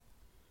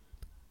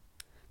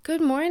Good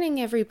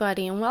morning,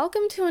 everybody, and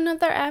welcome to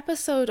another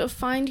episode of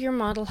Find Your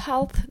Model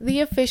Health,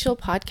 the official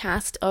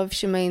podcast of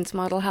Shemaine's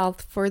Model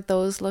Health for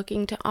those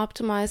looking to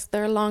optimize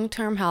their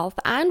long-term health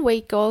and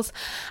weight goals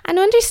and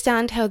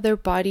understand how their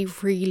body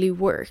really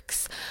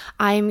works.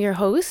 I am your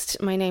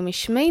host. My name is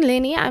Shemaine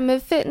Linney. I'm a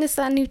fitness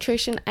and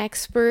nutrition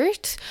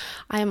expert.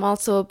 I am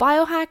also a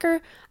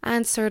biohacker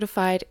and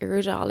certified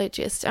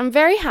iridologist. I'm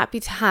very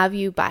happy to have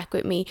you back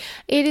with me.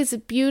 It is a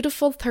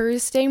beautiful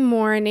Thursday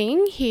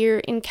morning here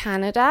in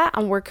Canada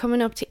and we're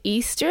coming up to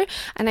Easter,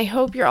 and I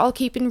hope you're all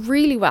keeping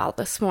really well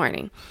this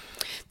morning.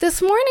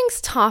 This morning's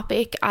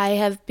topic I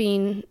have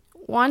been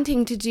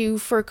wanting to do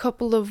for a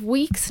couple of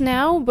weeks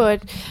now,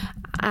 but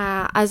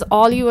as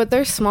all you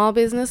other small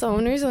business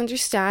owners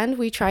understand,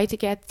 we try to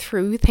get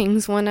through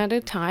things one at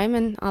a time,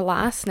 and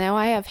alas, now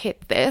I have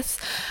hit this.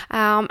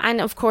 And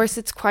of course,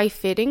 it's quite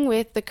fitting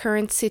with the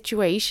current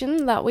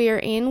situation that we are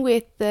in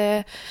with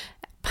the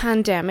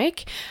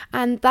pandemic,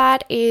 and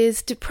that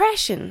is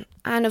depression.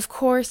 And of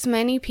course,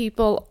 many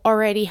people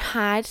already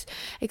had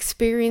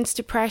experienced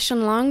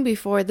depression long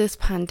before this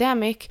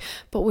pandemic,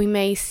 but we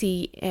may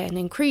see an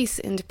increase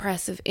in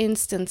depressive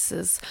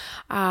instances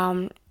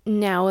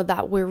now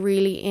that we're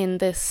really in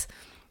this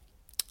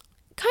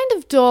kind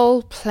of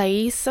dull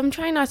place. I'm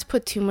trying not to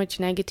put too much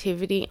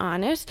negativity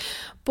on it,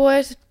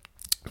 but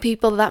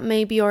people that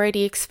maybe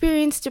already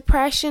experienced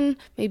depression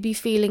may be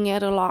feeling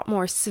it a lot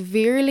more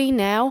severely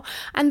now,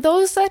 and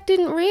those that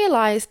didn't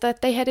realize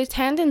that they had a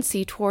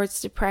tendency towards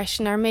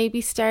depression are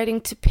maybe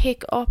starting to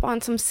pick up on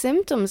some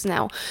symptoms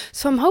now.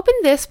 So I'm hoping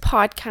this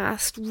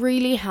podcast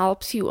really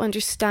helps you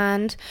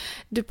understand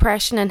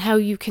depression and how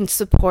you can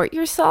support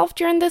yourself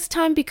during this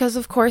time, because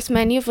of course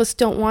many of us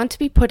don't want to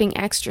be putting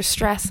extra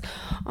stress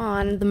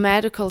on the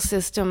medical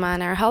system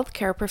and our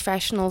healthcare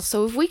professionals.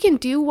 So if we can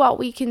do what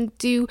we can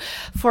do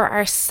for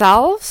ourselves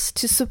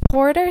to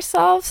support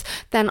ourselves,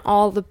 then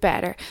all the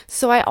better.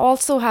 So I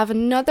also have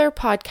another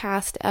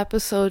podcast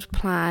episode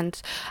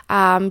planned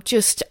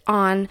just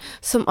on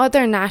some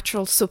other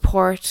natural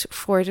support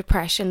for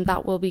depression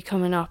that will be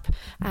coming up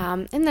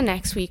in the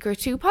next week or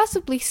two,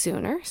 possibly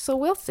sooner, so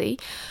we'll see.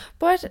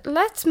 But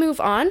let's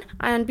move on,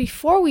 and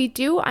before we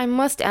do, I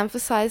must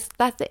emphasize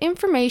that the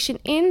information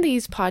in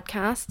these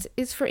podcasts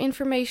is for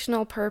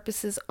informational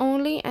purposes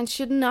only and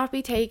should not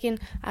be taken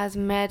as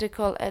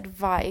medical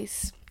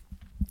advice.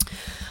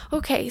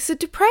 Okay, so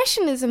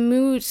depression is a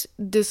mood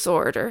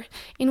disorder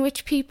in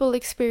which people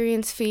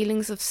experience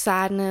feelings of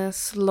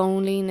sadness,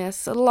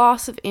 loneliness, a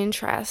loss of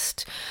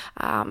interest,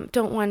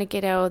 don't want to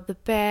get out of the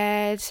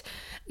bed,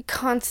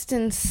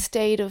 constant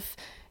state of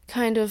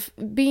kind of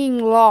being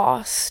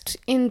lost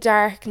in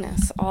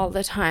darkness all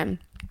the time.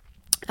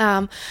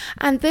 And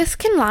this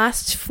can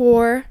last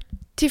for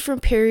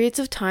different periods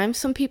of time.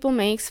 Some people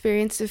may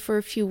experience it for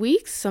a few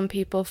weeks, some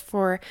people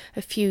for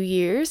a few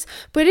years,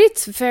 but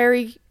it's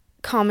very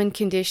common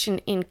condition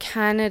in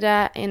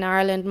Canada, in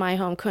Ireland, my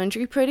home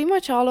country, pretty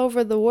much all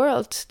over the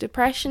world.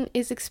 Depression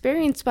is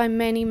experienced by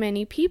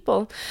many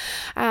people.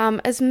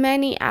 As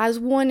many as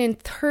 1 in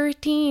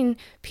 13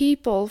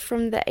 people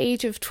from the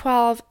age of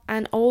 12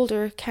 and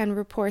older can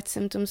report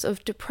symptoms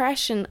of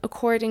depression,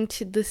 according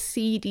to the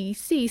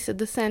CDC, so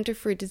the Center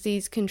for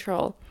Disease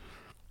Control.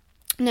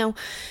 Now,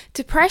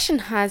 depression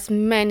has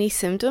many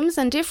symptoms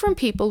and different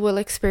people will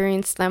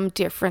experience them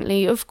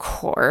differently, of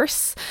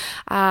course.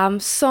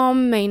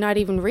 Some may not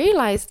even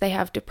realize they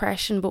have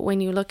depression, but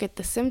when you look at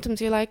the symptoms,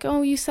 you're like,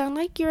 oh, you sound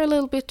like you're a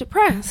little bit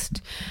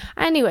depressed.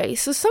 Anyway,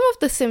 so some of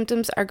the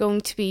symptoms are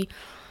going to be,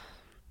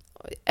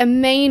 a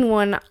main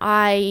one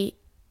I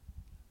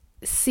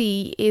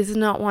see is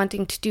not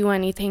wanting to do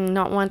anything,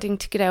 not wanting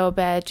to get out of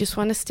bed, just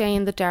want to stay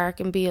in the dark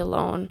and be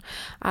alone.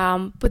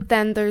 But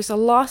then there's a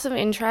loss of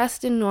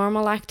interest in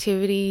normal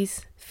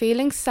activities,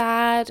 feeling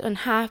sad,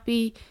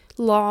 unhappy,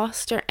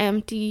 lost or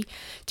empty,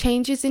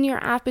 changes in your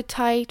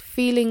appetite,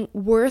 feeling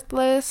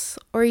worthless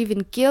or even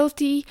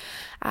guilty,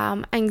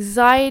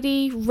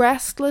 anxiety,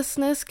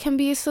 restlessness can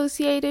be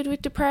associated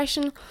with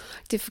depression,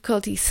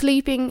 difficulty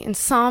sleeping,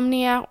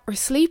 insomnia, or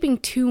sleeping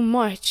too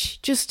much.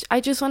 I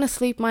just want to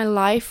sleep my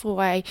life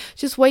away.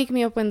 Just wake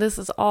me up when this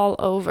is all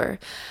over.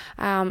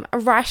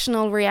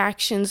 Irrational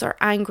reactions or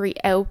angry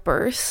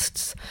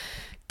outbursts.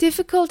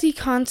 Difficulty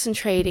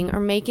concentrating or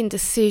making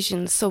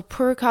decisions, so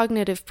poor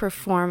cognitive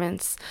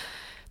performance.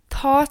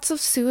 Thoughts of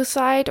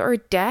suicide or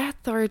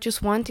death, or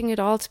just wanting it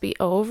all to be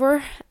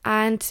over.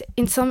 And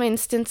in some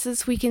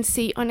instances, we can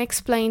see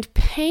unexplained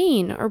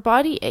pain or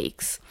body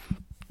aches.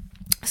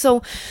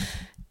 So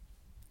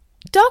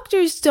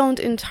doctors don't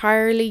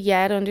entirely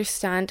yet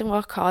understand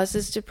what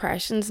causes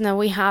depressions. Now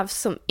we have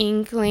some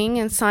inkling,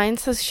 and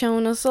science has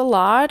shown us a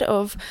lot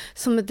of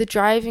some of the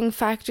driving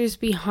factors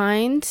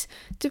behind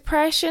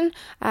depression.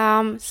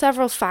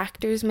 Several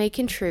factors may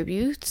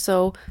contribute.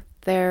 So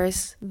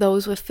there's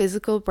those with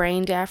physical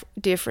brain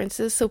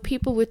differences. So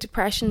people with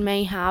depression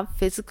may have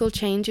physical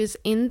changes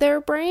in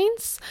their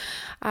brains.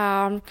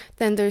 Then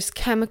there's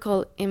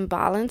chemical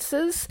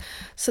imbalances.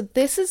 So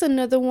this is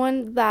another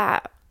one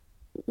that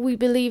we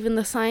believe in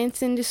the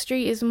science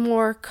industry is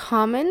more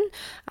common.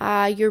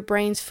 Your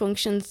brain's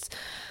functions,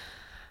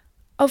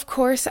 of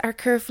course, are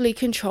carefully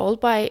controlled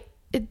by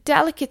a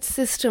delicate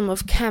system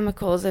of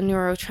chemicals and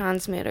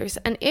neurotransmitters.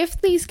 And if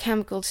these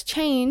chemicals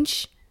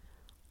change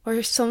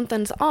or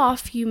something's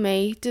off, you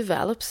may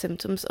develop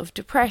symptoms of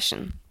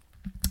depression.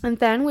 And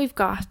then we've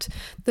got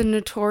the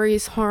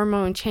notorious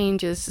hormone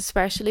changes,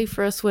 especially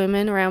for us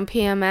women around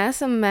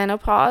PMS and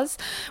menopause,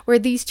 where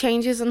these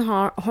changes in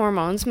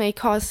hormones may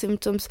cause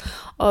symptoms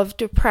of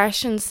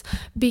depressions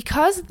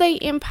because they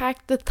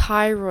impact the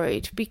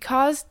thyroid,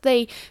 because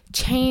they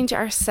change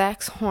our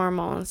sex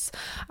hormones,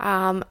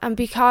 and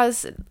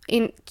because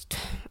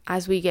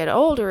as we get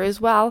older as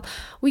well,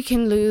 we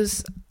can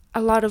lose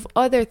a lot of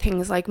other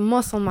things like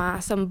muscle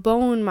mass and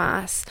bone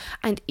mass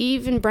and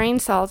even brain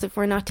cells if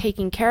we're not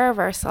taking care of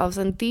ourselves.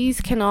 And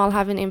these can all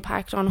have an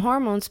impact on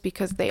hormones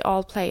because they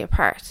all play a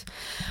part.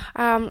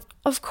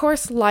 Of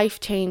course, life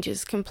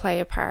changes can play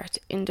a part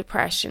in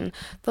depression.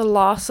 The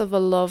loss of a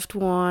loved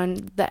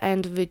one, the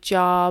end of a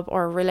job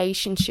or a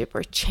relationship,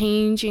 or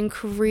change in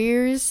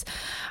careers,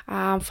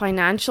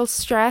 financial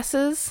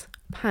stresses,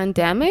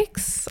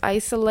 pandemics,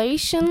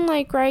 isolation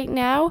like right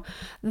now,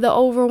 the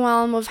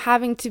overwhelm of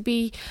having to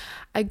be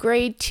a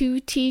grade 2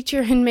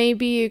 teacher and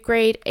maybe a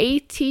grade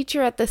 8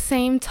 teacher at the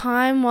same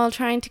time while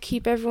trying to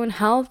keep everyone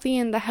healthy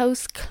and the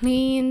house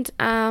cleaned.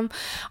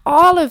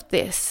 All of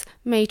this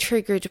may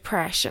trigger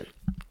depression.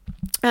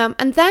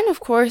 And then, of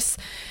course,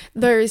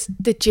 there's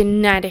the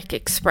genetic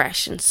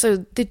expression, so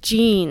the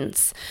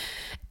genes.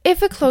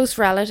 If a close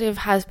relative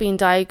has been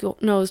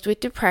diagnosed with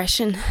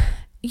depression,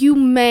 you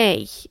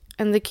may,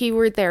 and the key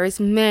word there is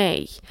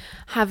may,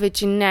 have a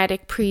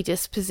genetic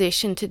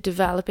predisposition to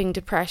developing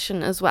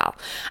depression as well.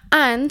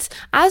 And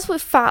as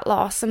with fat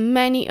loss and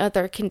many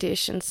other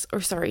conditions,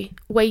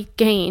 weight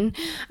gain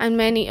and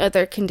many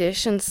other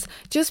conditions,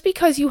 just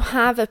because you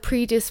have a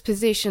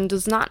predisposition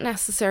does not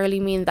necessarily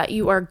mean that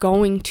you are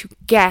going to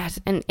get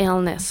an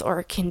illness or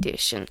a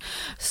condition.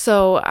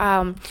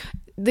 So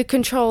the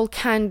control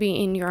can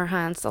be in your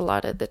hands a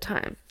lot of the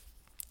time.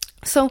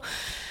 So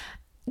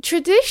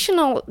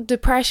traditional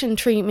depression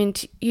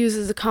treatment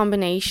uses a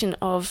combination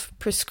of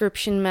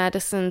prescription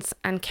medicines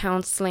and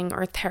counseling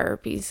or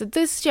therapies. So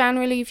this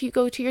generally, if you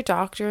go to your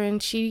doctor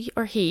and she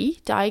or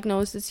he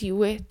diagnoses you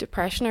with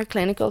depression or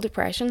clinical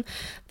depression,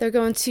 they're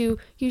going to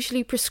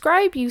usually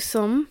prescribe you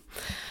some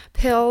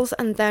pills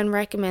and then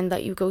recommend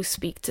that you go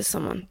speak to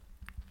someone.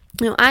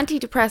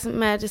 Antidepressant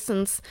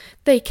medicines,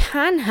 they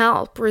can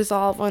help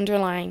resolve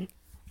underlying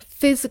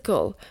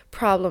physical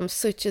problems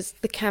such as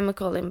the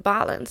chemical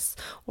imbalance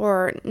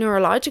or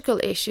neurological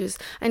issues,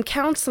 and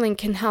counseling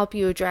can help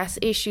you address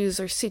issues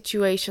or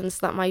situations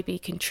that might be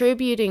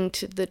contributing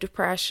to the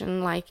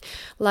depression, like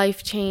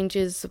life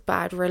changes, a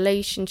bad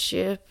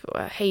relationship,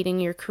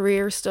 hating your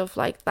career, stuff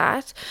like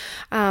that.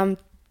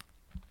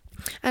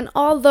 And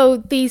although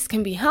these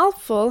can be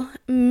helpful,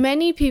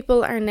 many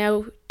people are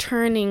now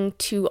turning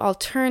to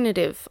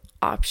alternative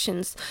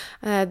options.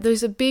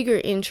 There's a bigger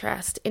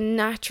interest in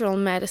natural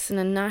medicine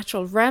and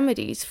natural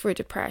remedies for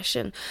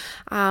depression,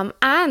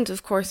 and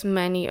of course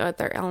many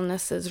other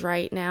illnesses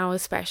right now,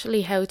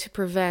 especially how to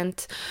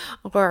prevent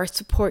or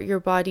support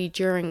your body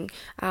during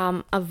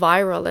a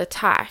viral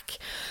attack.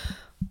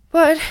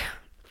 But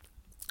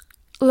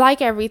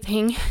like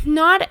everything,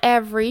 not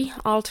every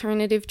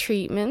alternative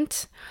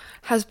treatment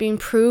has been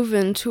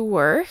proven to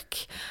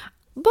work,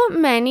 but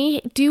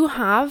many do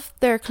have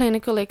their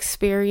clinical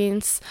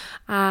experience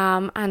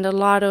and a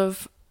lot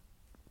of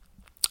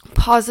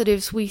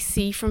positives we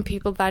see from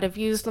people that have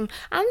used them.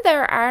 And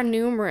there are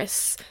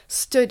numerous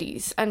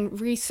studies and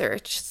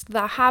research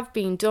that have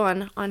been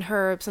done on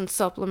herbs and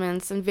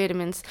supplements and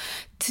vitamins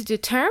to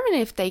determine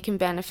if they can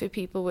benefit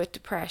people with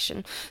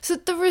depression. So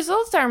the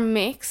results are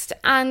mixed,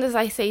 and as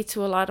I say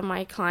to a lot of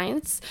my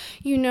clients,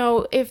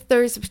 if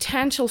there's a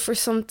potential for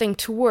something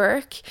to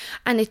work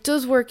and it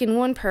does work in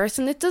one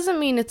person, it doesn't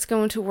mean it's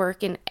going to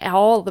work in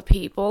all the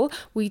people.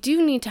 We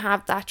do need to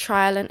have that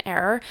trial and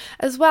error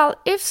as well.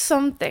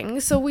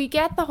 So we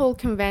get the whole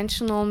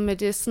conventional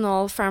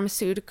medicinal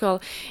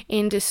pharmaceutical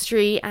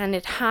industry and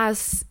it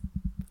has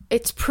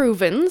its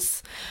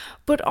provens.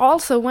 But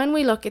also when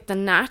we look at the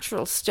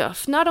natural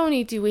stuff, not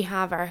only do we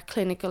have our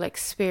clinical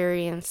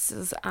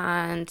experiences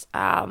and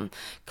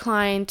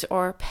client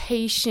or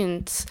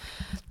patient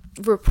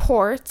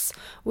reports,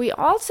 we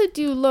also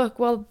do look,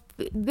 well,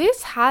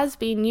 this has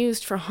been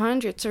used for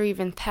hundreds or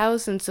even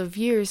thousands of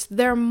years.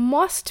 There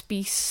must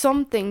be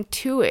something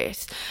to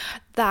it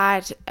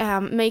that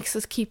makes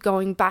us keep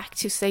going back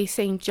to, say,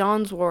 St.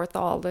 John's wort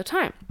all the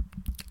time.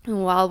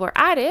 And while we're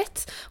at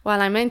it, while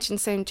I mentioned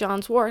St.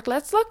 John's wort,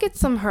 let's look at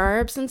some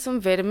herbs and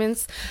some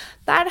vitamins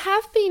that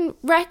have been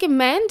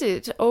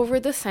recommended over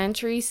the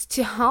centuries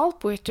to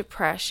help with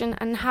depression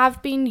and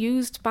have been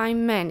used by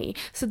many.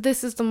 So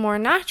this is the more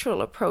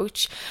natural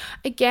approach.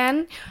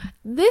 Again,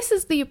 this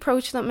is the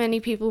approach that many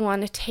people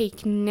want to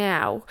take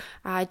now,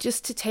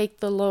 just to take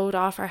the load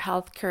off our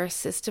healthcare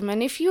system.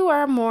 And if you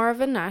are more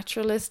of a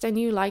naturalist and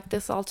you like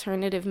this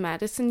alternative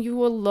medicine, you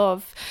will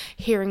love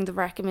hearing the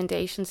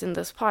recommendations in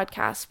this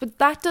podcast. But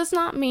that does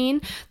not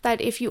mean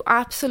that if you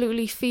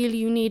absolutely feel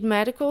you need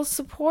medical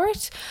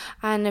support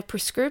and a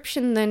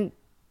prescription, then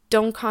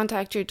don't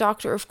contact your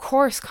doctor. Of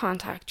course,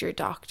 contact your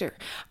doctor.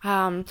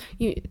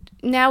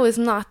 Now is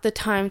not the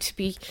time to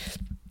be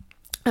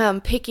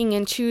picking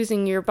and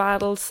choosing your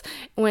battles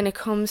when it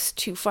comes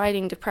to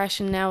fighting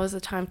depression. Now is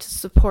the time to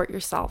support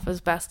yourself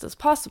as best as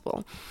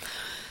possible.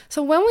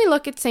 So when we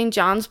look at St.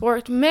 John's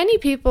wort, many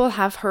people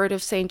have heard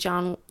of St.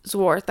 John's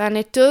wort, and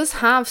it does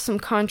have some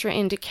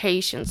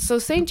contraindications. So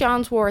St.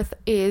 John's wort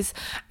is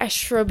a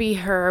shrubby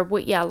herb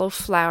with yellow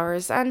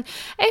flowers, and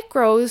it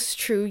grows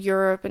through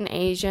Europe and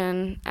Asia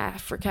and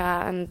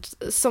Africa and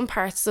some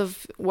parts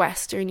of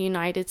Western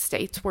United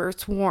States where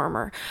it's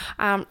warmer.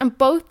 And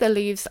both the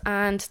leaves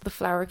and the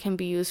flower can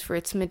be used for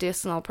its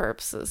medicinal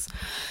purposes.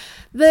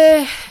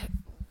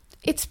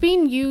 It's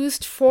been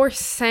used for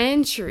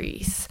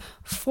centuries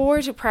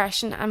for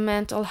depression and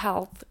mental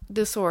health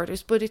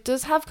disorders, but it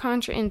does have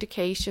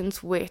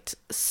contraindications with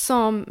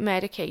some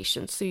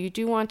medications. So you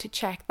do want to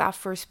check that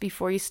first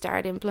before you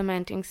start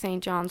implementing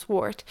St. John's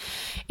wort.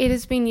 It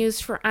has been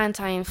used for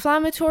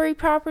anti-inflammatory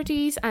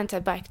properties,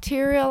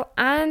 antibacterial,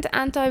 and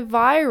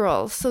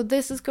antiviral. So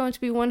this is going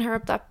to be one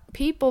herb that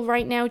people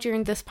right now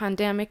during this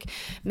pandemic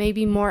may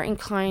be more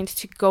inclined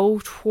to go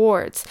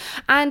towards.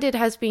 And it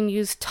has been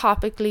used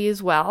topically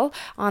as well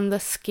on the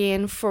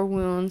skin for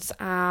wounds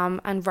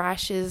and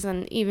rashes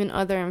and even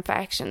other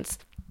infections.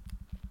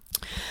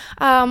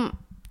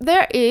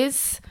 There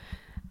is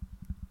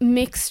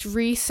mixed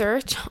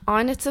research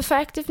on its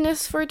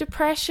effectiveness for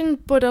depression,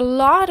 but a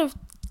lot of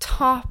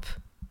top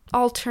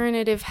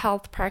alternative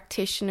health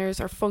practitioners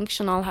or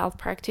functional health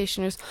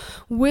practitioners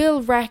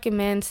will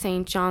recommend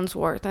St. John's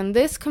wort, and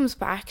this comes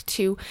back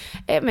to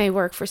it may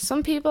work for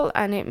some people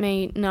and it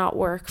may not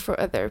work for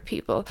other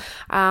people.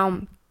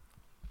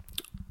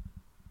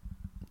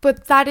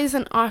 But that is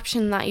an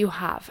option that you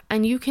have,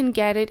 and you can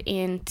get it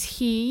in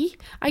tea.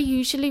 I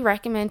usually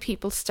recommend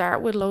people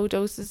start with low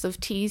doses of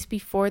teas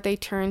before they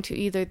turn to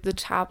either the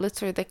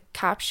tablets or the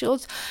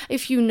capsules.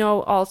 If you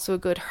know also a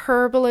good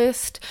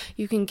herbalist,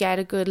 you can get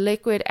a good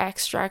liquid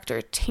extract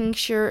or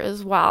tincture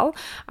as well.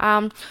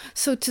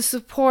 So to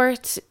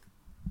support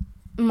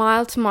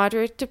mild to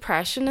moderate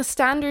depression, a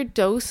standard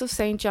dose of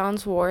St.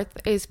 John's wort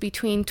is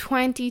between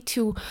 20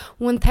 to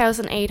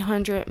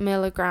 1,800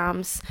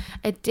 milligrams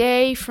a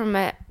day from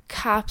a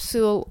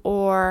capsule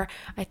or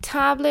a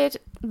tablet.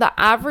 The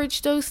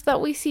average dose that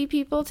we see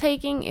people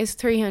taking is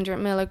 300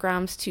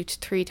 milligrams 2 to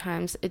 3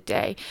 times a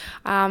day.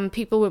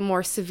 People with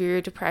more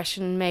severe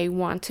depression may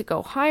want to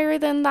go higher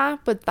than that,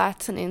 but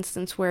that's an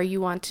instance where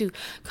you want to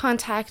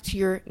contact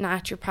your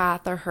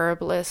naturopath or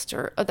herbalist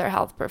or other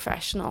health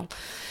professional.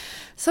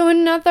 So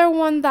another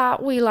one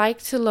that we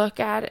like to look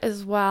at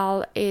as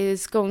well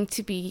is going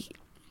to be,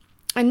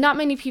 and not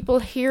many people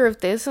hear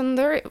of this, and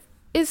there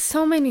is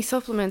so many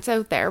supplements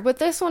out there, but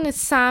this one is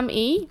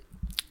SAMe.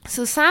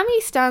 So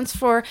SAMe stands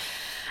for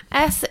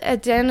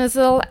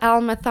S-adenosyl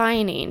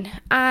L-methionine,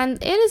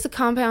 and it is a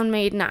compound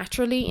made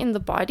naturally in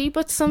the body,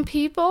 but some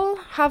people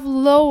have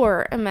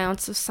lower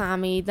amounts of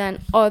SAMe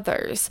than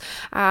others.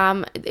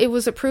 It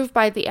was approved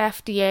by the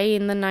FDA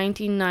in the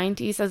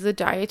 1990s as a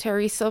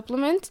dietary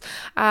supplement,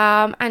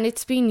 and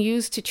it's been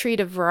used to treat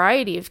a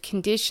variety of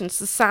conditions.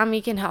 So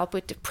SAMe can help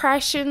with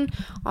depression,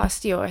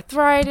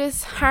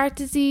 osteoarthritis, heart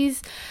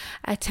disease,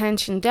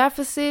 attention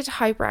deficit,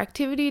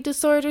 hyperactivity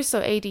disorder,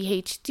 so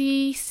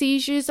ADHD,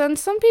 seizures, and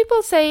some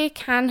people say it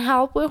can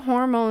help with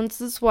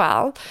hormones as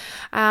well,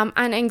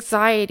 and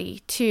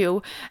anxiety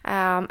too.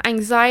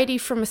 Anxiety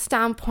from a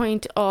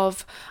standpoint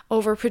of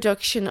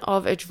overproduction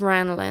of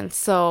adrenaline,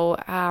 so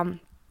an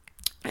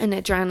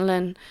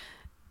adrenaline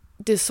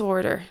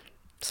disorder.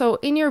 So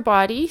in your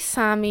body,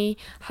 SAMe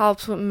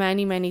helps with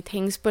many, many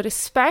things, but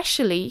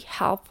especially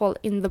helpful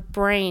in the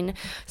brain.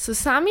 So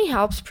SAMe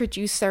helps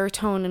produce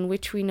serotonin,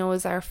 which we know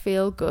is our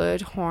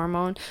feel-good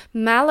hormone,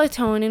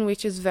 melatonin,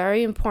 which is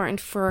very important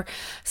for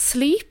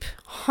sleep,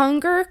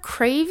 hunger,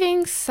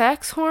 craving,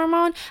 sex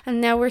hormone, and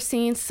now we're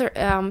seeing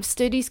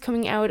studies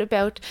coming out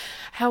about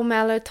how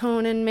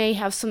melatonin may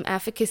have some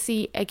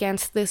efficacy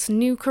against this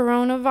new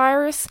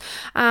coronavirus,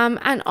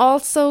 and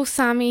also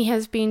SAMe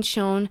has been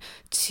shown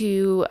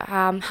to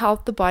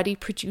help the body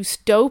produce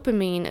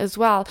dopamine as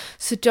well.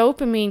 So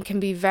dopamine can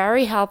be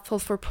very helpful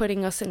for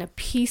putting us in a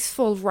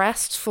peaceful,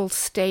 restful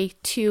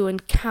state too,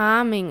 and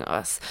calming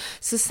us.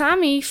 So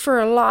SAMe for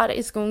a lot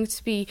is going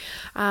to be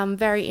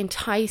very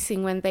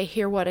enticing when they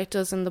hear what it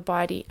does in the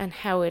body and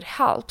how it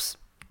helps.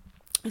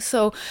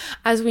 So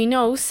as we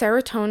know,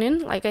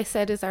 serotonin, like I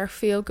said, is our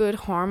feel-good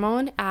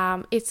hormone.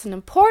 It's an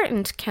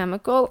important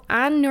chemical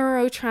and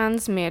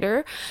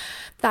neurotransmitter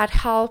that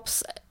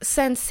helps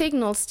send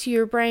signals to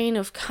your brain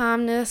of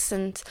calmness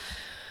and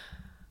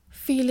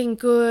feeling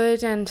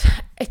good and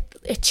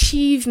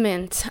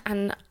achievement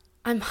and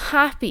I'm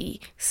happy.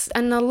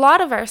 And a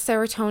lot of our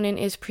serotonin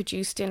is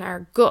produced in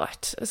our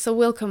gut. So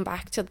we'll come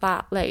back to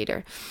that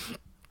later.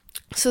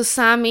 So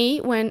SAMe,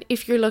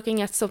 if you're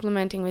looking at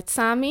supplementing with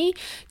SAMe,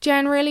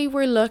 generally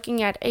we're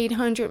looking at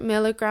 800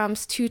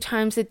 milligrams 2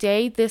 times a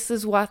day. This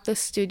is what the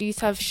studies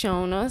have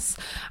shown us.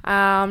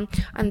 And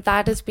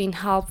that has been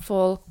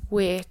helpful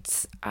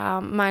with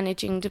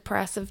managing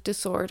depressive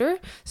disorder.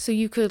 So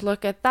you could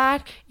look at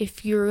that.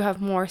 If you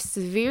have more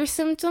severe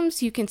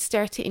symptoms, you can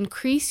start to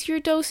increase your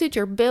dosage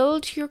or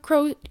build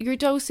your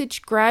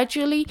dosage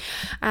gradually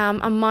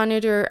and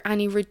monitor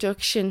any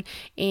reduction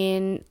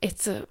in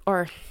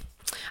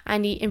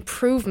any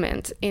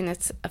improvement in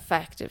its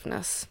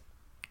effectiveness.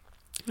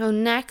 Now,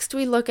 next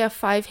we look at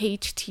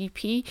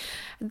 5-HTP.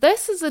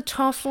 This is a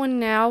tough one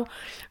now.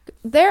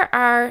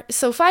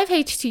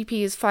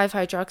 5-HTP is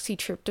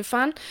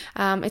 5-hydroxytryptophan.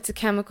 It's a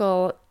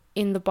chemical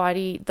in the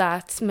body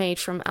that's made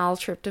from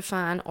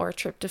L-tryptophan or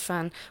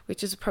tryptophan,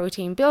 which is a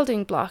protein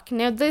building block.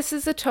 Now, this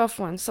is a tough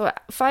one. So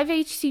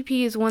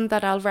 5-HTP is one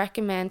that I'll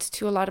recommend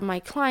to a lot of my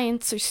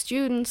clients or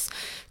students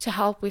to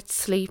help with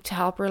sleep, to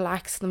help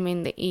relax them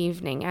in the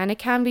evening. And it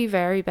can be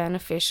very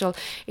beneficial.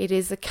 It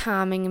is a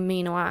calming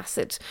amino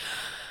acid.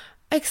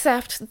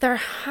 Except there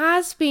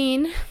has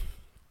been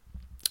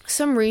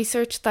some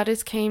research that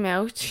has came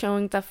out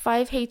showing that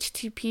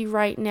 5-HTP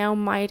right now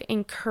might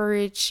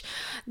encourage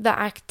the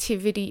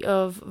activity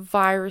of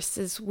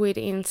viruses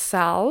within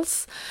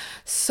cells.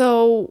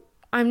 So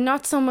I'm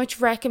not so much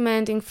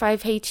recommending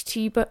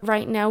 5-HT but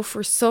right now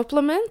for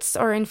supplements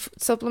or in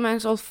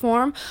supplemental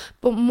form,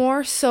 but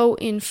more so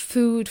in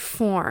food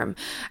form.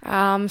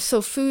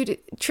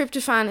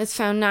 Tryptophan is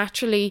found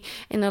naturally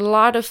in a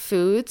lot of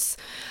foods.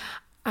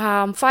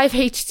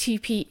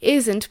 5-HTP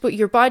isn't, but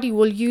your body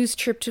will use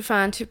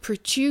tryptophan to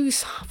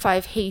produce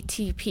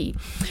 5-HTP.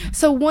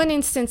 So one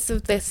instance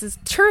of this is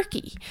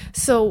turkey.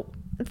 So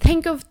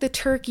think of the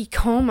turkey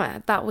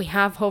coma that we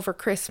have over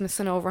Christmas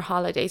and over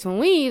holidays. When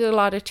we eat a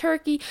lot of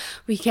turkey,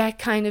 we get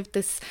kind of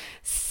this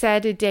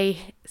sedative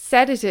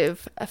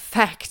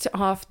effect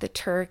of the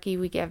turkey.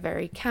 We get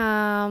very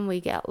calm, we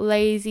get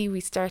lazy, we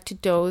start to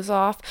doze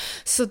off.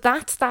 So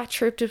that's that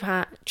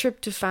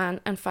tryptophan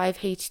and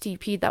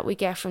 5-HTP that we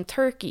get from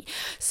turkey.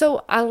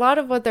 So a lot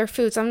of other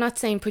foods, I'm not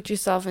saying put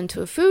yourself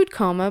into a food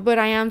coma, but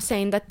I am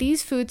saying that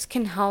these foods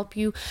can help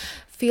you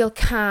feel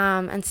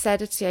calm and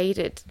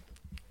sedated.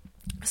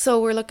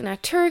 So we're looking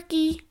at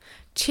turkey,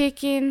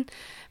 chicken,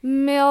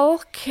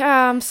 milk.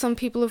 Some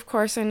people, of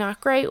course, are not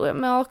great with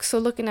milk. So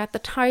looking at the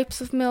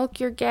types of milk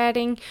you're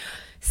getting.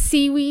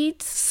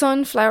 Seaweed,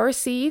 sunflower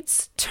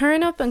seeds,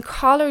 turnip and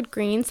collard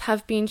greens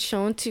have been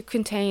shown to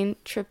contain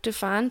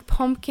tryptophan,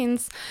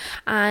 pumpkins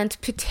and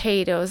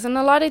potatoes. And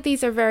a lot of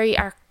these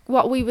are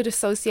what we would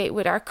associate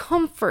with our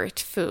comfort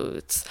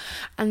foods,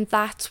 and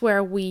that's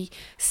where we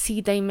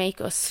see they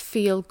make us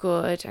feel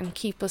good and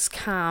keep us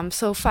calm.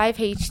 So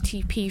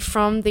 5-HTP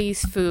from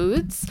these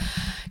foods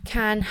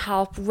can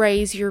help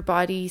raise your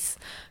body's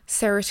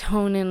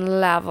serotonin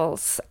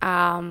levels.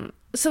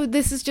 So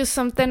this is just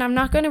something I'm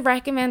not going to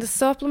recommend a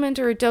supplement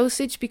or a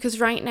dosage, because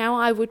right now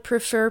I would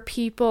prefer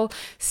people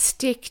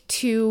stick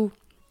to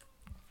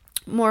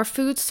more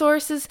food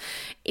sources.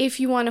 If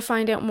you want to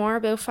find out more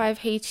about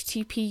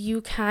 5-HTP, you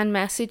can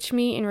message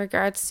me in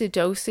regards to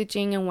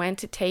dosaging and when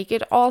to take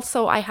it.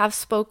 Also, I have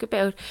spoke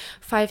about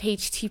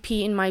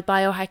 5-HTP in my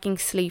Biohacking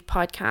Sleep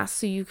podcast,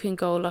 so you can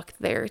go look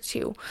there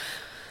too.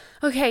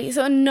 Okay,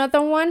 so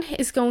another one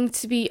is going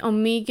to be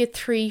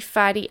omega-3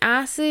 fatty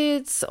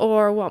acids,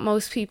 or what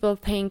most people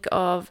think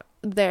of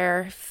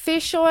their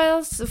fish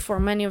oils. For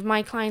many of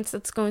my clients,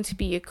 that's going to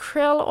be a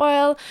krill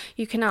oil.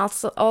 You can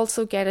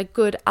also get a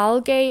good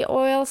algae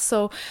oil.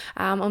 So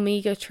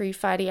omega-3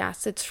 fatty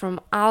acids from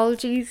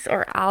algae,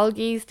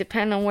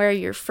 depending on where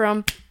you're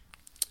from.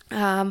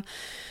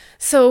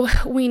 So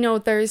we know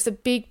there's a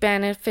big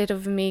benefit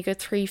of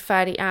omega-3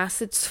 fatty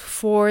acids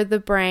for the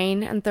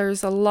brain, and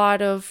there's a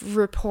lot of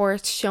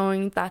reports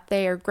showing that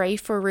they are great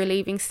for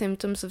relieving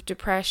symptoms of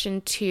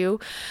depression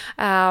too.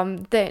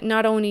 That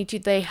not only do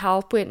they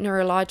help with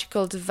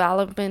neurological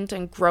development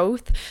and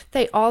growth,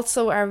 they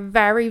also are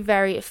very,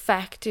 very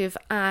effective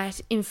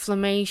at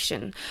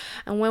inflammation.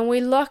 And when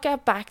we look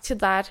back to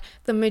that,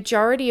 the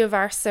majority of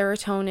our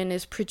serotonin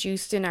is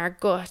produced in our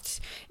gut.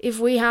 If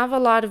we have a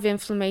lot of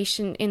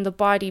inflammation in the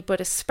body, but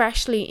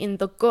especially in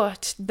the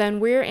gut, then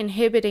we're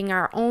inhibiting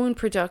our own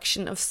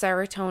production of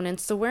serotonin.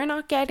 So we're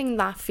not getting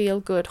that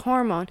feel-good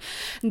hormone.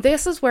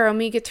 This is where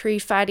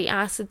omega-3 fatty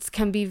acids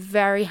can be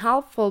very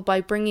helpful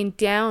by bringing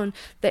down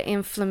the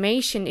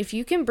inflammation. If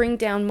you can bring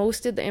down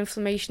most of the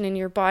inflammation in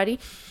your body,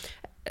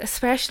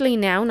 especially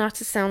now, not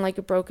to sound like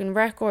a broken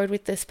record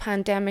with this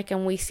pandemic,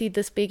 and we see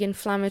this big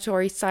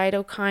inflammatory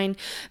cytokine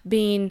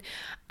being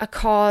a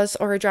cause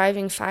or a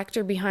driving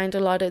factor behind a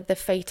lot of the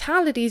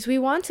fatalities, we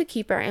want to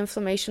keep our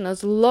inflammation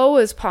as low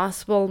as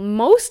possible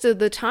most of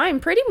the time,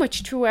 pretty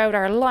much throughout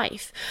our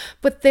life.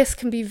 But this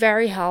can be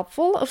very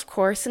helpful, of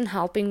course, in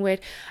helping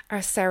with our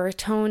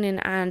serotonin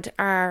and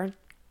our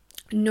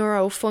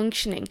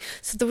neurofunctioning.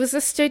 So there was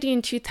a study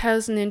in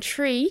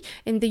 2003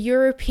 in the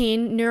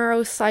European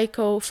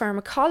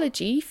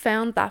Neuropsychopharmacology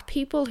found that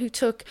people who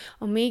took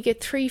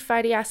omega-3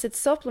 fatty acid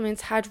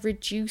supplements had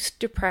reduced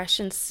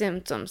depression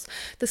symptoms.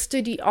 The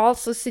study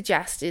also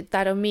suggested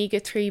that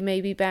omega-3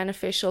 may be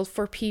beneficial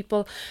for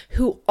people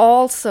who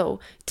also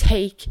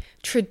take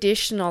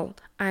traditional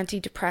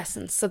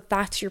antidepressants. So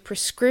that's your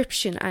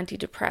prescription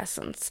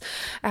antidepressants.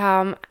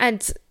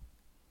 And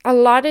a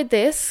lot of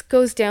this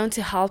goes down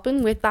to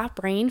helping with that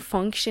brain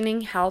functioning,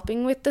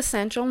 helping with the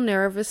central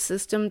nervous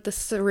system, the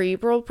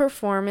cerebral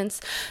performance,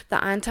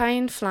 the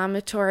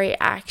anti-inflammatory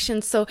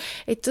action. So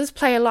it does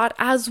play a lot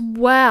as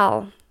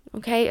well,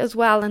 as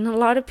well. And a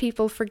lot of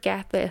people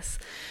forget this.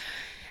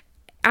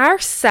 Our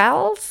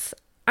cells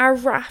are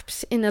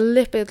wrapped in a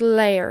lipid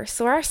layer.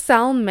 So our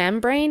cell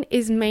membrane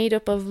is made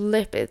up of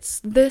lipids.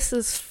 This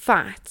is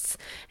fats.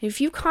 If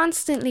you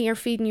constantly are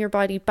feeding your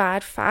body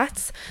bad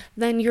fats,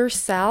 then your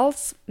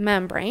cell's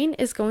membrane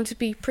is going to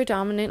be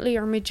predominantly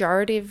or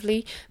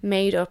majoritively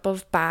made up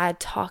of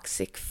bad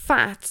toxic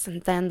fats.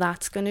 And then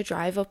that's going to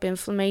drive up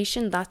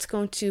inflammation. That's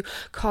going to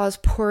cause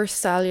poor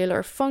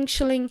cellular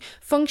functioning.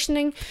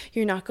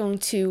 You're not going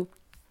to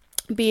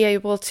be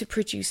able to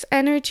produce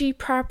energy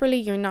properly.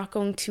 You're not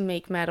going to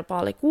make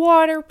metabolic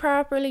water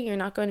properly. You're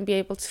not going to be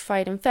able to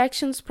fight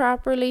infections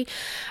properly.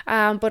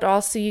 But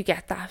also you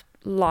get that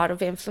lot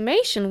of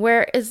inflammation.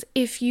 Whereas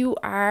if you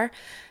are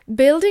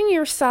building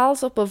your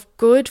cells up of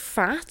good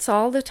fats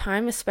all the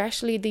time,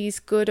 especially these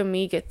good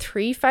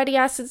omega-3 fatty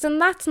acids, and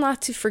that's not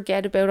to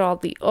forget about all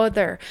the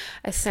other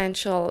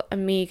essential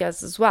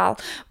omegas as well.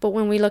 But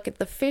when we look at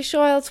the fish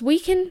oils, we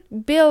can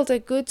build a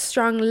good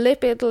strong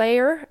lipid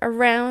layer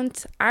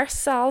around our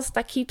cells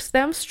that keeps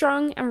them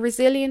strong and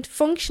resilient,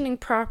 functioning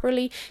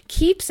properly,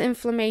 keeps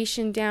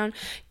inflammation down,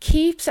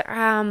 keeps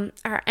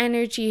our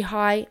energy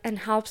high, and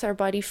helps our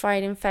body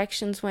fight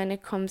infections when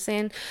it comes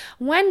in.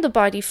 When the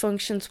body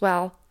functions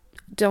well,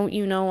 don't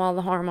you know all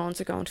the hormones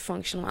are going to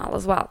function well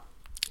as well.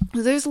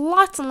 There's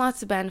lots and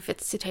lots of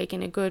benefits to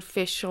taking a good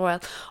fish oil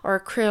or a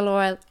krill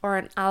oil or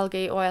an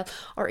algae oil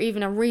or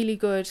even a really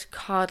good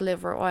cod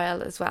liver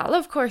oil as well.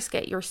 Of course,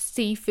 get your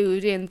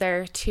seafood in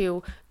there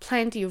too.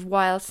 Plenty of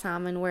wild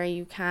salmon where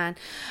you can.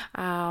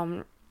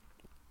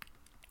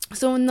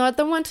 So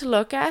another one to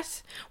look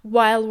at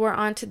while we're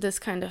onto this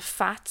kind of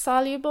fat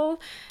soluble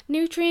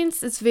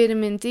nutrients is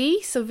vitamin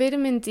D. So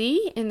vitamin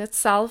D in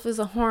itself is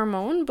a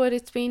hormone, but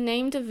it's been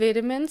named a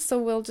vitamin, so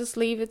we'll just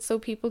leave it so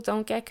people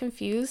don't get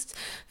confused.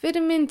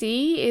 Vitamin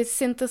D is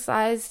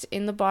synthesized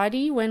in the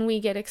body when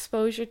we get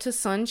exposure to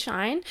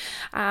sunshine.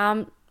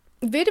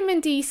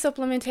 Vitamin D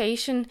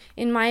supplementation,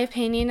 in my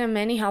opinion and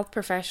many health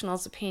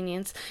professionals'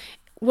 opinions,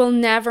 will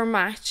never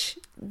match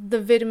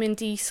the vitamin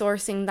D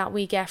sourcing that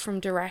we get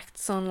from direct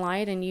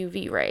sunlight and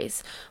UV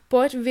rays.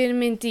 But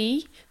vitamin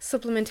D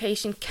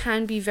supplementation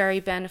can be very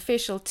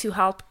beneficial to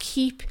help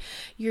keep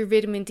your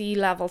vitamin D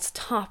levels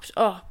topped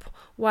up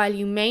while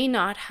you may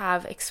not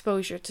have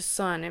exposure to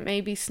sun. It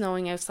may be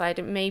snowing outside,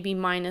 it may be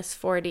minus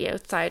 40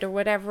 outside, or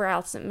whatever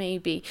else it may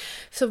be.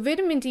 So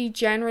vitamin D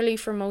generally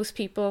for most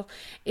people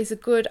is a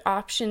good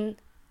option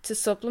to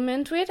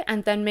supplement with,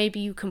 and then maybe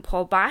you can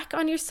pull back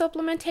on your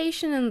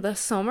supplementation in the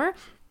summer.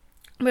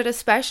 But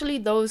especially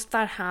those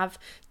that have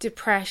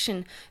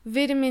depression,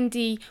 vitamin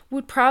D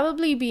would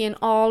probably be an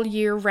all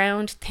year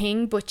round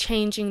thing, but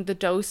changing the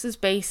doses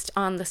based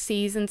on the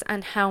seasons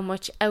and how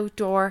much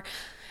outdoor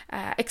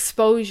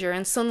exposure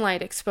and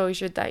sunlight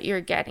exposure that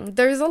you're getting.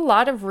 There's a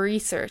lot of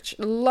research,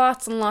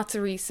 lots and lots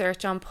of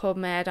research on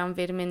PubMed on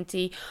vitamin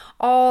D.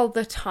 All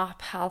the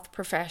top health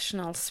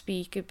professionals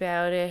speak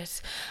about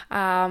it.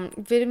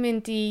 Vitamin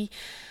D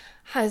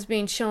has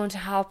been shown to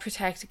help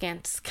protect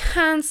against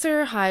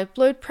cancer, high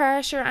blood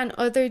pressure, and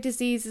other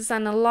diseases.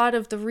 And a lot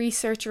of the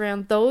research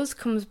around those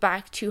comes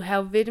back to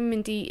how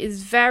vitamin D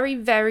is very,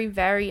 very,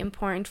 very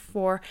important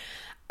for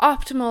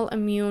optimal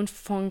immune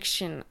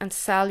function and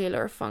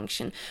cellular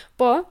function.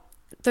 But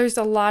there's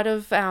a lot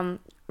of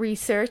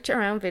research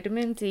around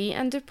vitamin D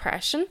and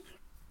depression.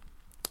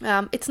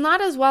 It's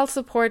not as well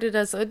supported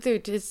as other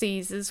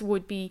diseases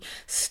would be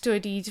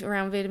studied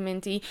around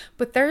vitamin D,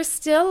 but there's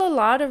still a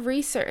lot of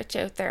research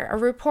out there. A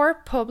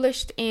report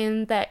published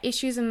in the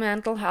Issues in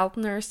Mental Health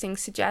Nursing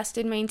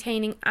suggested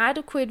maintaining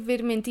adequate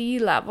vitamin D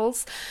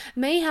levels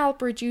may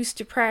help reduce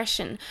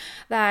depression.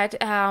 That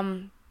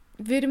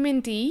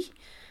vitamin D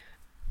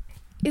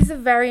is a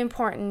very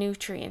important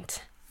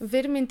nutrient.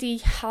 Vitamin D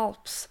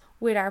helps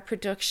with our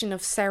production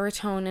of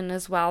serotonin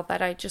as well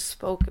that I just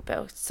spoke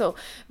about. So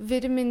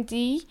vitamin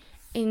D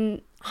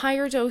in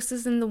higher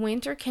doses in the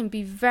winter can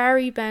be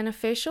very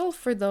beneficial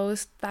for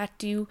those that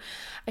do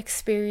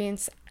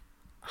experience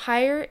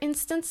higher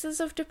instances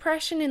of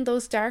depression in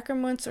those darker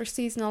months or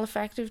seasonal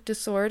affective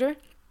disorder.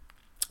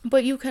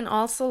 But you can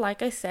also,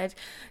 like I said,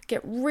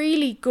 get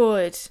really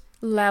good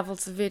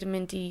levels of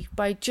vitamin D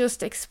by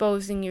just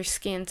exposing your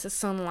skin to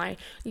sunlight.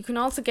 You can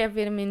also get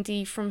vitamin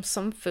D from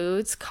some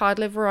foods, cod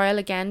liver oil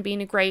again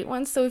being a great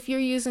one. So if you're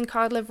using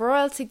cod liver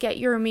oil to get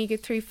your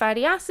omega-3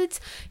 fatty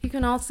acids, you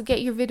can also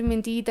get your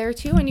vitamin D there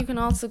too, and you can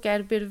also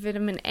get a bit of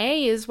vitamin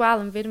A as well,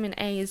 and vitamin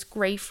A is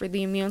great for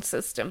the immune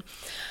system.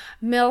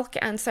 Milk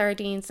and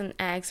sardines and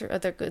eggs are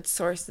other good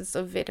sources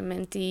of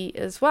vitamin D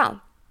as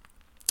well.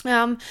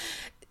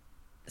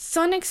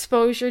 Sun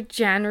exposure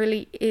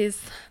generally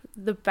is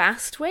the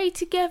best way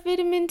to get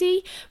vitamin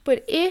D,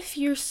 but if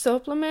you're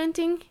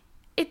supplementing,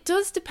 it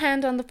does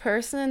depend on the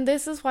person, and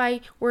this is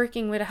why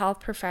working with a health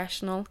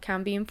professional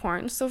can be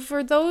important. So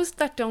for those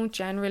that don't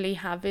generally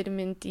have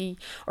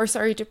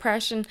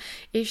depression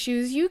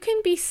issues, you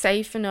can be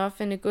safe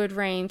enough in a good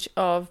range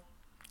of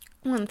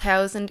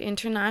 1,000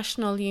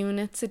 international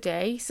units a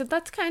day. So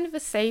that's kind of a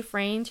safe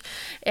range.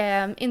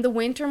 In the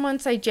winter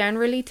months, I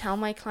generally tell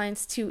my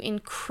clients to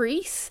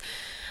increase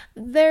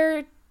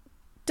their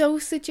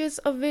dosages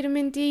of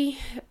vitamin D,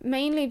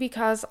 mainly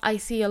because I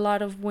see a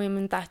lot of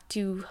women that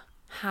do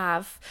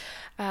have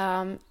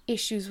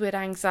issues with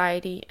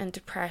anxiety and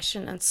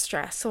depression and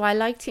stress. So I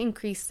like to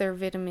increase their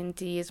vitamin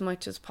D as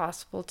much as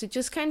possible to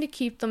just kind of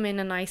keep them in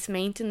a nice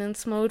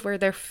maintenance mode where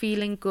they're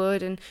feeling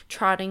good and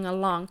trotting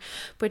along.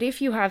 But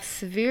if you have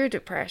severe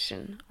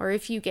depression, or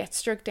if you get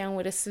struck down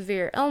with a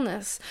severe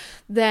illness,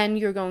 then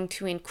you're going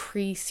to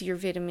increase your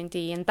vitamin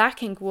D, and that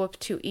can go up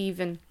to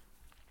even,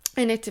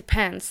 and it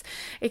depends,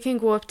 it can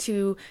go up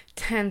to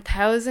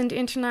 10,000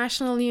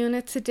 international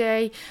units a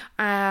day,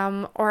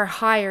 or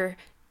higher,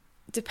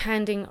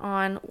 depending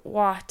on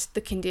what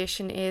the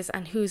condition is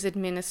and who's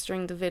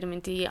administering the vitamin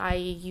D, i.e.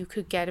 you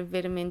could get a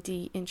vitamin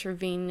D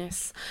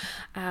intravenous,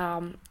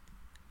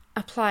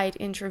 applied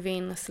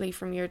intravenously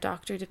from your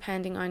doctor,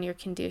 depending on your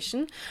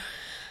condition.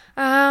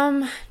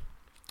 Then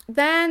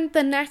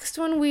the next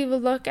one we will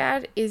look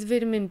at is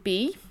vitamin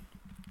B.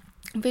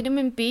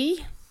 Vitamin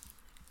B,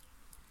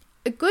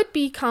 a good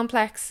B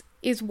complex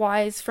is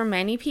wise for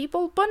many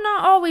people, but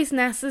not always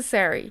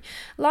necessary.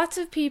 Lots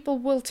of people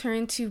will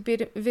turn to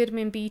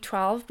vitamin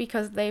B12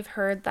 because they've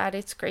heard that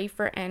it's great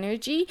for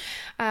energy.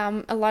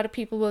 A lot of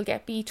people will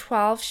get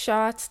B12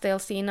 shots. They'll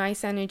see a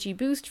nice energy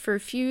boost for a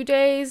few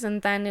days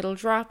and then it'll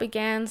drop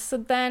again. So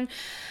then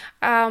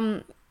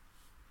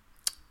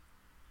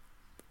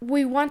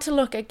we want to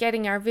look at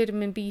getting our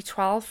vitamin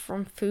B12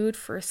 from food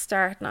for a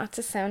start, not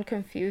to sound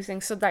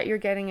confusing, so that you're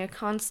getting a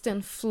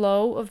constant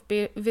flow of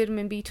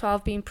vitamin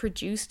B12 being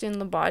produced in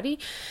the body.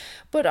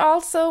 But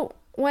also,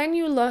 when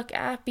you look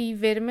at B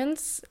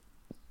vitamins,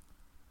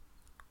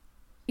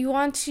 you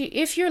want to,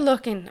 if you're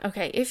looking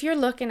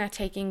at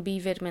taking B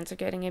vitamins or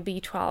getting a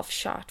B12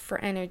 shot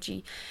for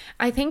energy,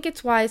 I think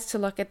it's wise to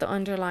look at the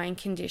underlying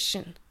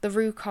condition, the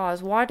root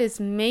cause. What is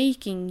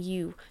making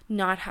you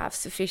not have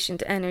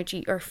sufficient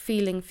energy or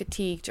feeling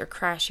fatigued or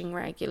crashing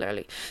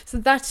regularly? So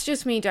that's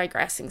just me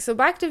digressing. So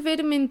back to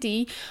vitamin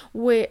D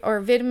or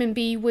vitamin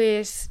B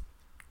with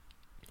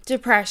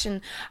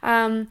depression.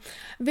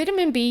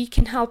 Vitamin B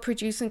can help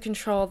produce and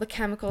control the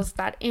chemicals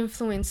that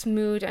influence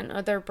mood and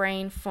other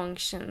brain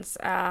functions.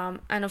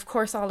 And of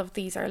course, all of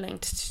these are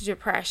linked to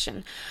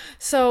depression.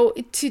 So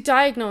to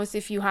diagnose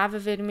if you have a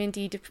vitamin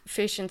D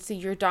deficiency,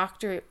 your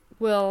doctor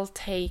will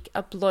take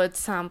a blood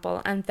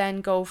sample and then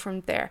go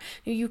from there.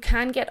 You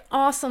can get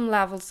awesome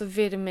levels of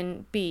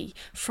vitamin B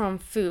from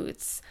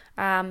foods.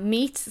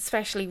 Meats,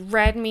 especially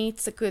red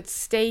meats, a good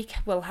steak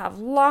will have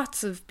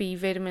lots of B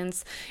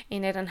vitamins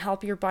in it and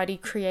help your body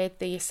create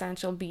the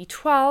essential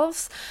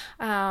B12s.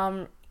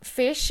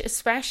 Fish,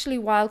 especially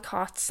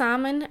wild-caught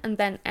salmon, and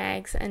then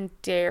eggs and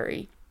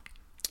dairy.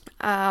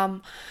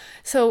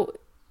 So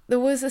there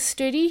was a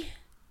study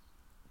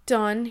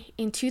done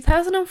in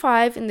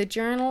 2005 in the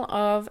Journal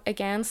of,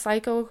 again,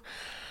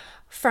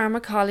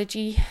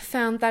 Psychopharmacology,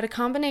 found that a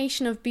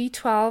combination of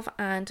B12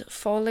 and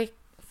folates,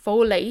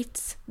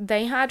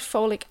 they had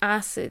folic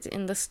acid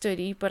in the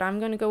study, but I'm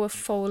going to go with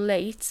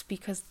folates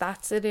because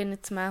that's it in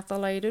its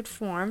methylated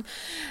form.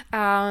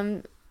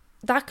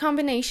 That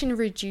combination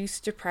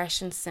reduced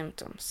depression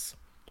symptoms.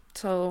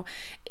 So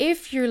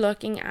if you're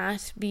looking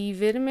at B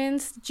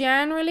vitamins,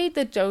 generally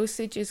the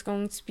dosage is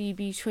going to be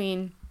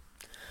between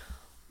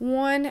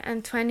 1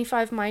 and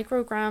 25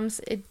 micrograms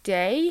a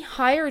day.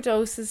 Higher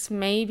doses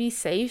may be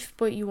safe,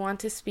 but you want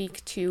to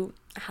speak to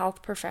a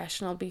health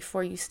professional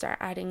before you start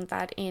adding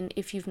that in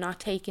if you've not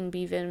taken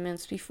B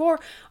vitamins before.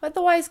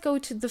 Otherwise, go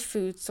to the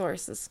food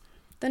sources.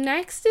 The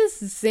next is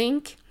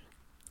zinc.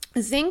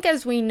 Zinc,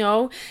 as we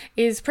know,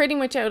 is pretty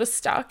much out of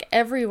stock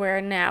everywhere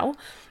now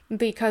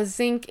because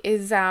zinc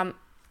is a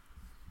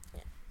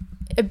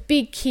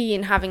big key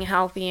in having a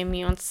healthy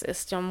immune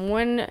system.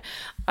 One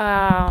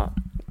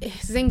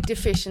zinc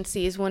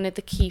deficiency is one of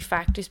the key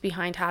factors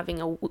behind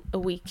having a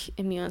weak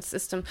immune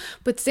system.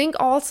 But zinc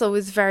also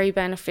is very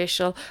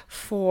beneficial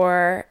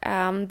for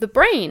the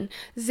brain.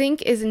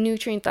 Zinc is a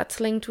nutrient that's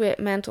linked with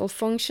mental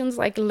functions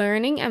like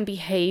learning and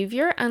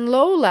behavior, and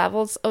low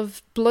levels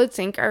of blood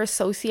zinc are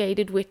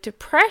associated with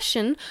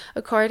depression,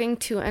 according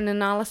to an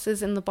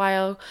analysis in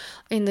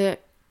the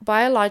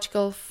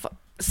biological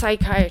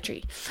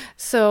psychiatry.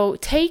 So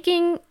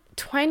taking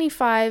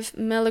 25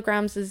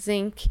 milligrams of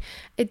zinc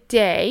a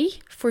day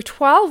for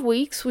 12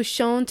 weeks was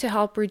shown to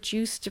help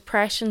reduce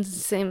depression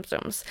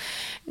symptoms.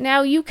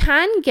 Now, you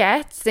can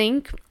get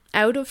zinc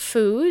out of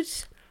food.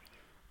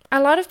 A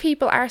lot of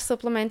people are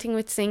supplementing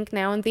with zinc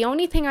now, and the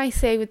only thing I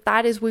say with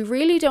that is we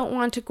really don't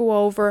want to go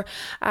over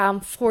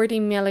 40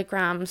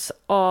 milligrams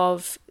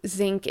of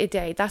zinc a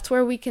day. That's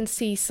where we can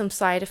see some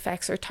side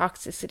effects or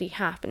toxicity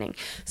happening.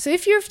 So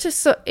if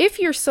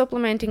you're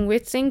supplementing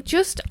with zinc,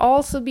 just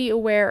also be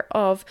aware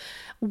of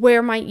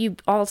where might you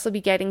also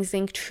be getting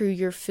zinc through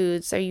your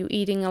foods. Are you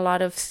eating a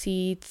lot of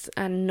seeds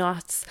and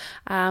nuts,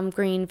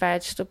 green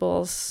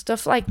vegetables,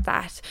 stuff like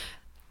that?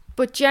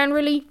 But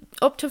generally,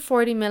 up to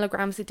 40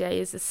 milligrams a day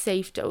is a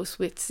safe dose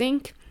with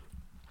zinc.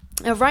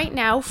 Right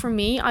now, for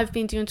me, I've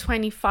been doing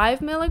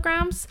 25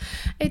 milligrams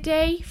a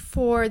day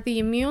for the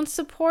immune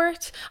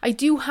support. I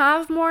do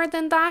have more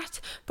than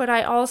that, but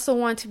I also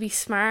want to be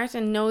smart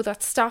and know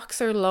that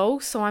stocks are low.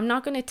 So I'm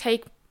not going to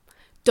take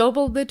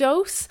double the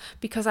dose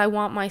because I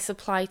want my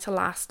supply to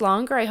last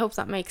longer. I hope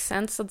that makes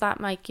sense. So that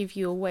might give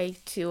you a way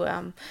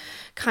to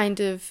kind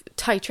of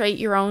titrate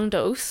your own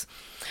dose.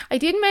 I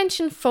did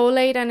mention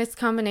folate and its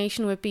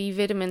combination with B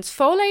vitamins.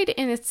 Folate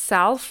in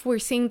itself, we're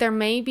seeing there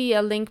may be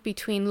a link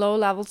between low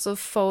levels of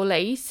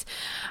folate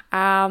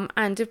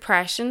and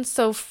depression.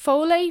 So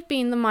folate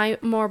being the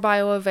more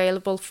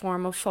bioavailable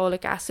form of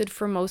folic acid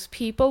for most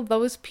people,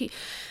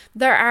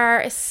 there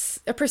are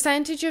a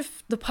percentage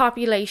of the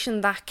population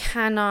that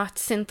cannot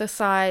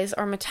synthesize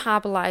or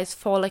metabolize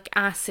folic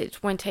acid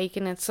when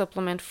taken in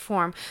supplement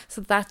form. So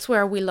that's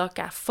where we look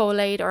at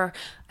folate or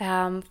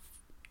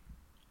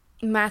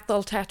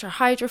methyl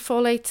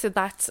tetrahydrofolate. So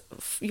that's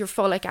your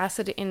folic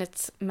acid in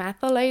its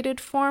methylated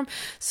form.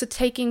 So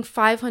taking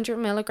 500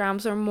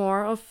 milligrams or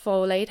more of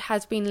folate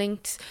has been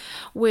linked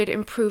with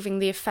improving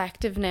the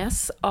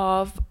effectiveness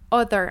of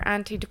other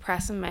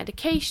antidepressant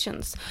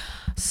medications.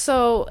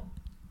 So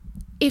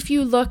if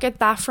you look at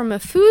that from a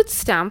food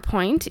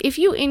standpoint, if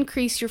you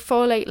increase your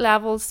folate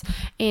levels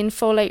in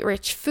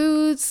folate-rich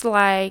foods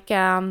like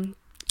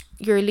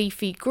your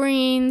leafy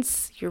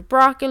greens, your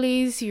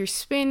broccolis, your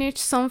spinach,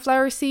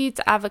 sunflower seeds,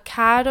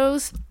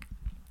 avocados,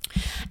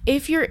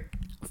 if you're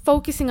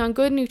focusing on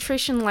good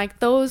nutrition like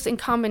those in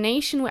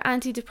combination with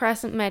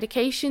antidepressant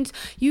medications,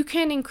 you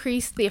can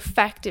increase the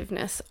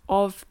effectiveness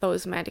of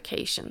those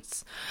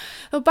medications.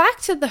 So back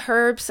to the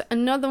herbs,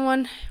 another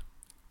one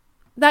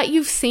that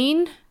you've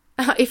seen.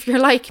 If you're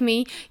like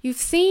me, you've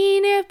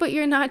seen it, but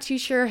you're not too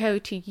sure how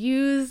to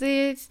use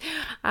it.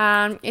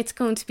 It's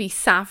going to be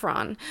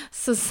saffron.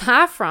 So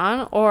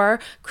saffron, or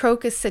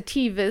Crocus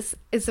sativus,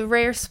 is a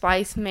rare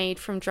spice made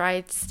from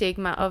dried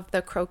stigma of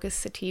the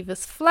Crocus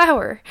sativus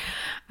flower.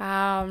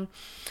 As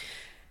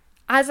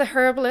a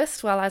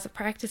herbalist, as a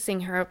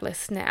practicing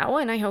herbalist now,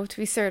 and I hope to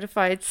be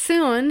certified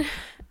soon,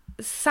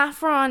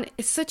 saffron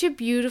is such a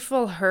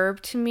beautiful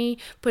herb to me,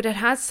 but it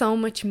has so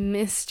much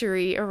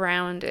mystery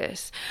around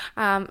it.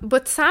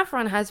 But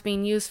saffron has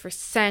been used for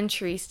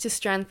centuries to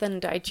strengthen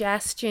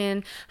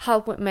digestion,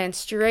 help with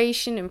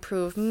menstruation,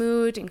 improve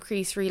mood,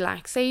 increase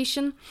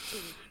relaxation.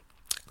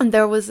 And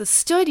there was a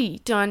study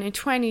done in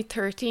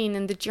 2013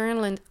 in the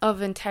Journal of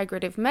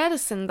Integrative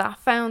Medicine that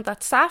found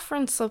that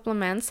saffron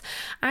supplements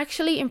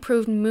actually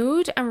improved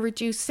mood and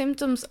reduced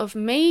symptoms of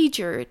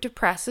major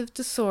depressive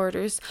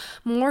disorders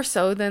more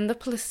so than the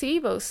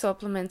placebo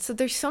supplements. So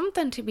there's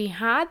something to be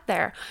had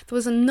there. There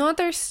was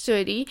another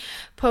study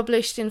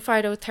published in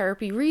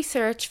Phytotherapy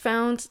Research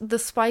found the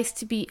spice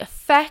to be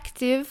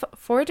effective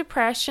for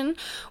depression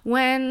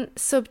when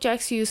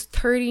subjects used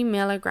 30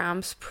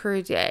 milligrams per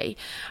day.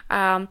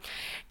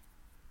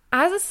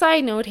 As a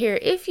side note here,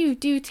 if you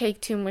do take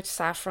too much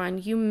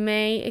saffron, you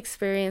may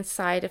experience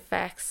side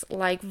effects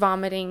like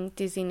vomiting,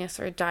 dizziness,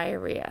 or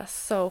diarrhea.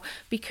 So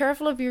be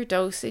careful of your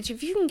dosage.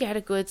 If you can get a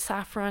good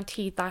saffron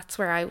tea, that's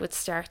where I would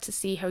start to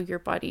see how your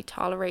body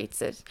tolerates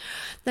it.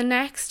 The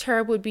next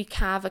herb would be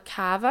kava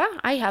kava.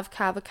 I have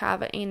kava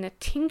kava in a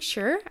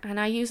tincture, and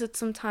I use it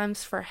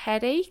sometimes for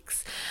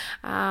headaches.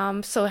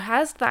 So it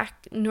has that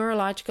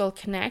neurological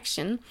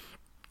connection.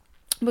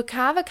 But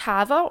kava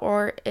kava,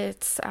 or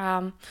its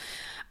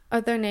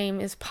other name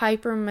is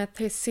Piper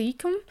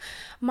methysticum,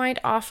 might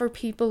offer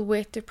people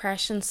with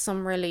depression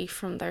some relief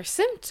from their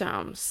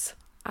symptoms.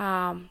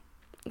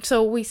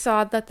 So we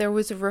saw that there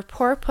was a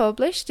report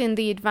published in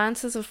the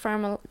Advances of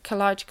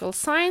Pharmacological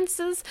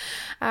Sciences,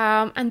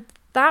 and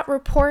that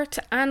report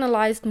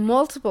analyzed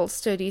multiple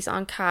studies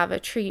on kava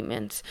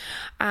treatment.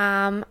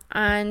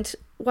 And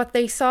what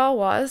they saw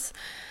was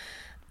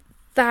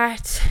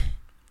that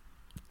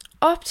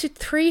up to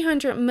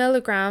 300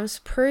 milligrams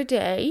per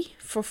day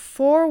for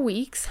 4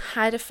 weeks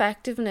had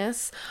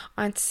effectiveness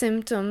on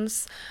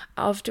symptoms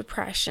of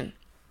depression.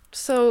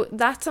 So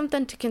that's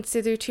something to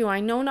consider too. I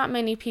know not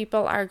many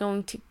people are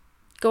going to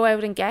go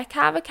out and get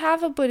Kava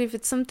Kava, but if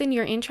it's something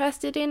you're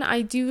interested in,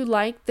 I do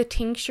like the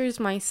tinctures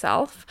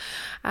myself.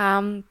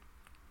 And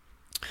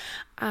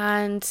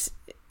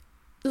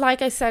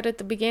like I said at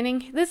the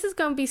beginning, this is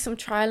going to be some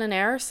trial and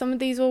error. Some of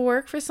these will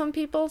work for some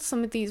people,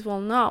 some of these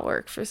will not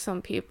work for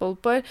some people,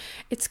 but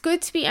it's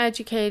good to be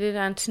educated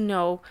and to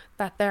know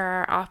that there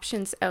are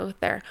options out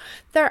there.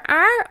 There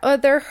are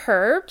other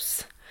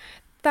herbs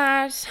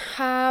that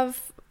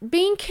have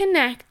been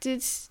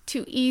connected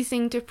to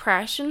easing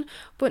depression,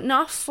 but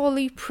not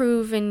fully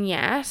proven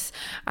yet.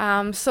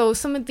 So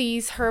some of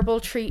these herbal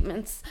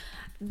treatments,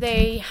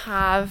 they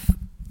have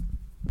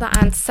the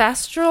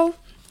ancestral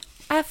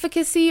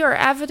efficacy or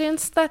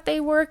evidence that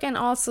they work, and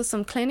also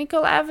some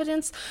clinical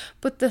evidence,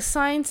 but the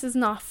science is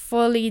not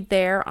fully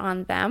there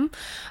on them.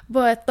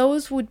 But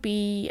those would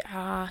be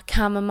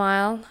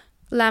chamomile,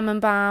 lemon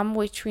balm,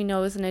 which we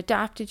know is an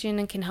adaptogen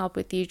and can help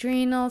with the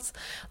adrenals.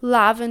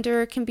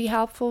 Lavender can be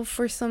helpful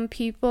for some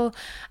people.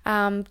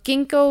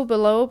 Ginkgo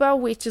biloba,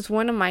 which is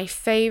one of my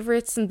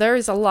favorites, and there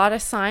is a lot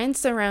of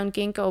science around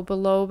ginkgo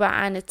biloba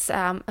and its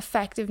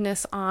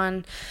effectiveness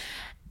on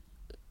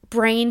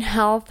brain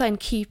health and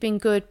keeping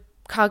good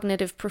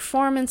cognitive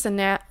performance and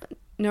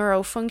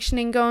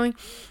neurofunctioning going.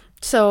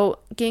 So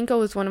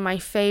ginkgo is one of my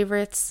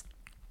favorites.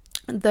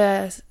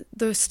 The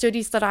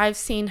studies that I've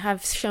seen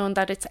have shown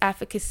that its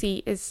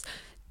efficacy is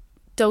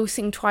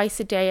dosing twice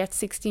a day at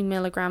 60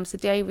 milligrams a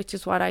day, which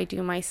is what I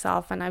do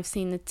myself, and I've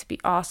seen it to be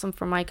awesome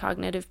for my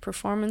cognitive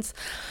performance.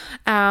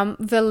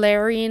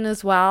 Valerian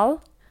as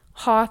well,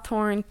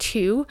 hawthorn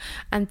too,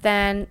 and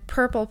then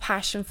purple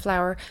passion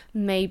flower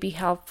may be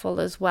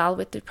helpful as well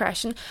with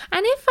depression.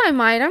 And if I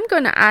might, I'm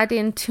going to add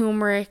in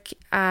turmeric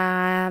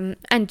and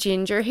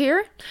ginger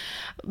here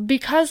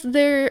because of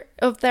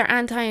their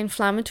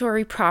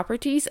anti-inflammatory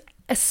properties,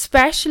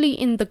 especially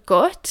in the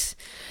gut.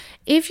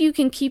 If you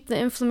can keep the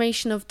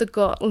inflammation of the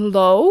gut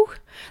low,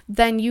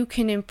 then you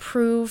can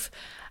improve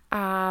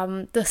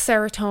the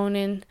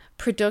serotonin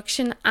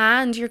production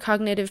and your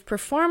cognitive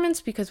performance,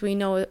 because we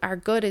know our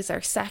gut is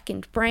our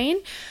second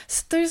brain.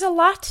 So there's a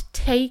lot to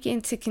take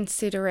into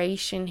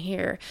consideration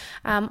here.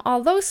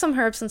 Although some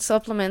herbs and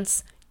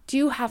supplements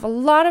do have a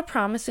lot of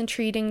promise in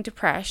treating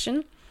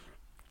depression,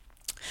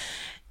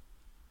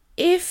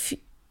 if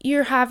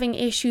you're having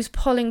issues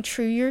pulling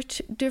through your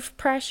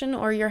depression,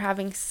 or you're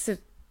having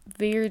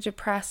severe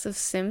depressive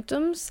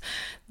symptoms,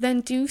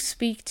 then do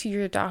speak to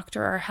your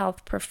doctor or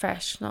health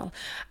professional.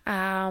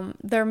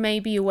 There may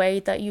be a way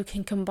that you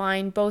can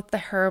combine both the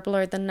herbal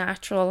or the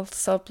natural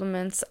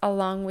supplements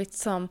along with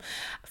some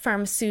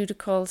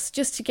pharmaceuticals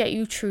just to get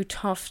you through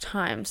tough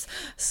times.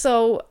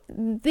 So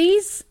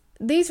these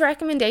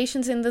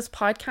recommendations in this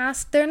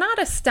podcast, they're not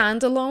a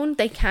standalone.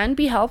 They can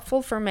be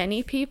helpful for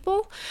many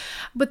people,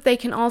 but they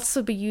can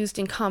also be used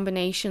in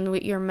combination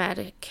with your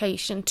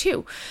medication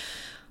too.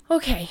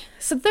 Okay,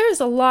 so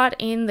there's a lot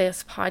in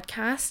this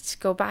podcast.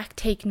 Go back,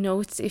 take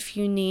notes if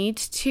you need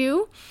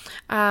to.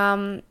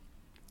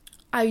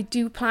 I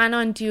do plan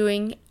on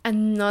doing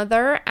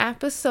another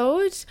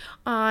episode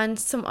on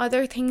some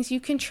other things you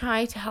can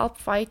try to help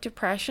fight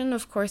depression.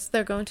 Of course,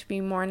 they're going to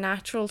be more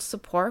natural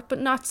support,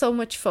 but not so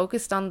much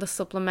focused on the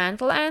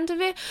supplemental end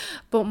of it,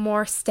 but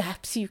more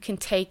steps you can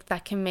take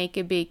that can make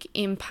a big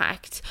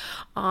impact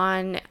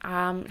on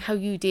how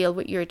you deal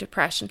with your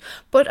depression.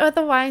 But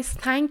otherwise,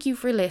 thank you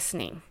for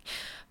listening.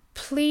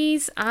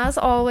 Please, as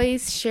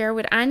always, share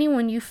with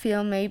anyone you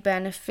feel may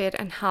benefit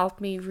and help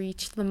me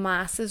reach the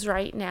masses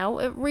right now.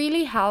 It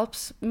really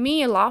helps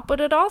me a lot, but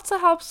it also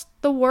helps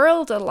the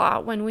world a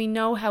lot when we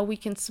know how we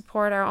can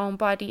support our own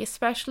body,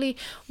 especially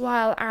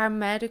while our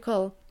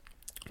medical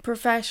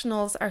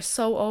professionals are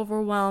so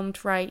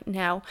overwhelmed right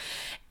now.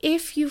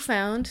 If you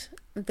found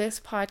this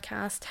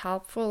podcast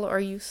helpful or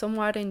you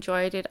somewhat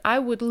enjoyed it, I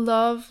would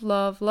love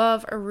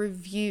a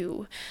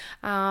review.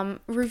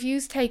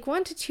 Reviews take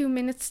 1 to 2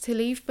 minutes to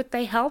leave, but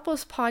they help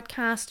us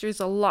podcasters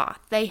a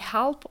lot. They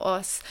help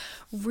us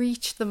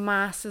reach the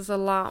masses a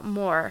lot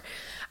more.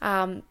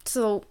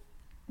 So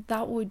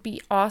that would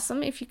be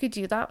awesome if you could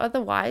do that.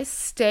 Otherwise,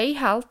 stay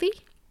healthy,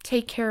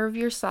 take care of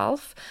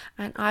yourself,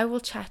 and I will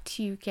chat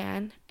to you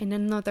again in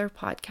another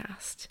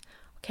podcast.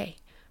 Okay,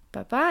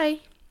 bye-bye.